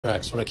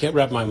What I can't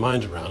wrap my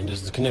mind around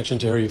is the connection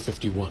to Area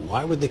 51.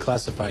 Why would they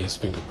classify his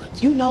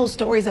fingerprints? You know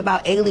stories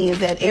about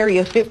aliens at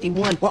Area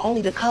 51 were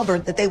only to cover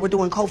that they were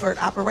doing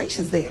covert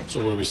operations there.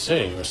 So what are we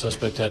saying? Our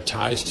suspect had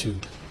ties to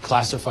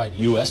classified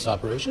U.S.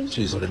 operations?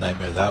 Jeez, what a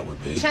nightmare that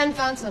would be. Chen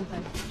found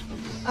something.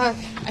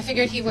 I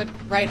figured he would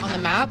write on the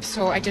map,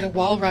 so I did a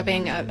wall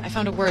rubbing. I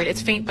found a word.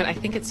 It's faint, but I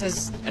think it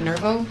says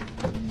Enervo.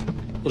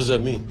 What does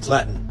that mean? It's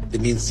Latin. It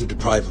means to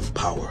deprive of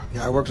power.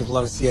 Yeah, I worked with a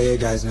lot of CIA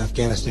guys in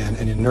Afghanistan,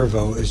 and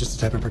Enervo is just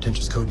the type of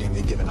pretentious code name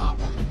they'd given up.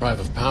 Deprive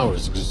of power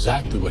is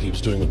exactly what he was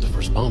doing with the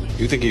first bombing.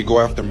 You think he'd go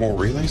after more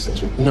relay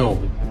stations? No.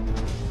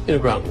 In a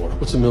ground war,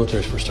 what's the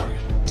military's first target?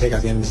 Take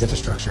out the enemy's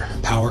infrastructure.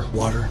 Power,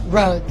 water.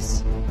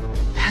 Roads.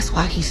 That's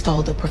why he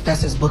stole the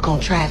professor's book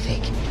on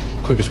traffic.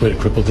 Quickest way to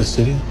cripple this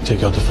city?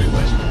 Take out the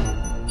freeways.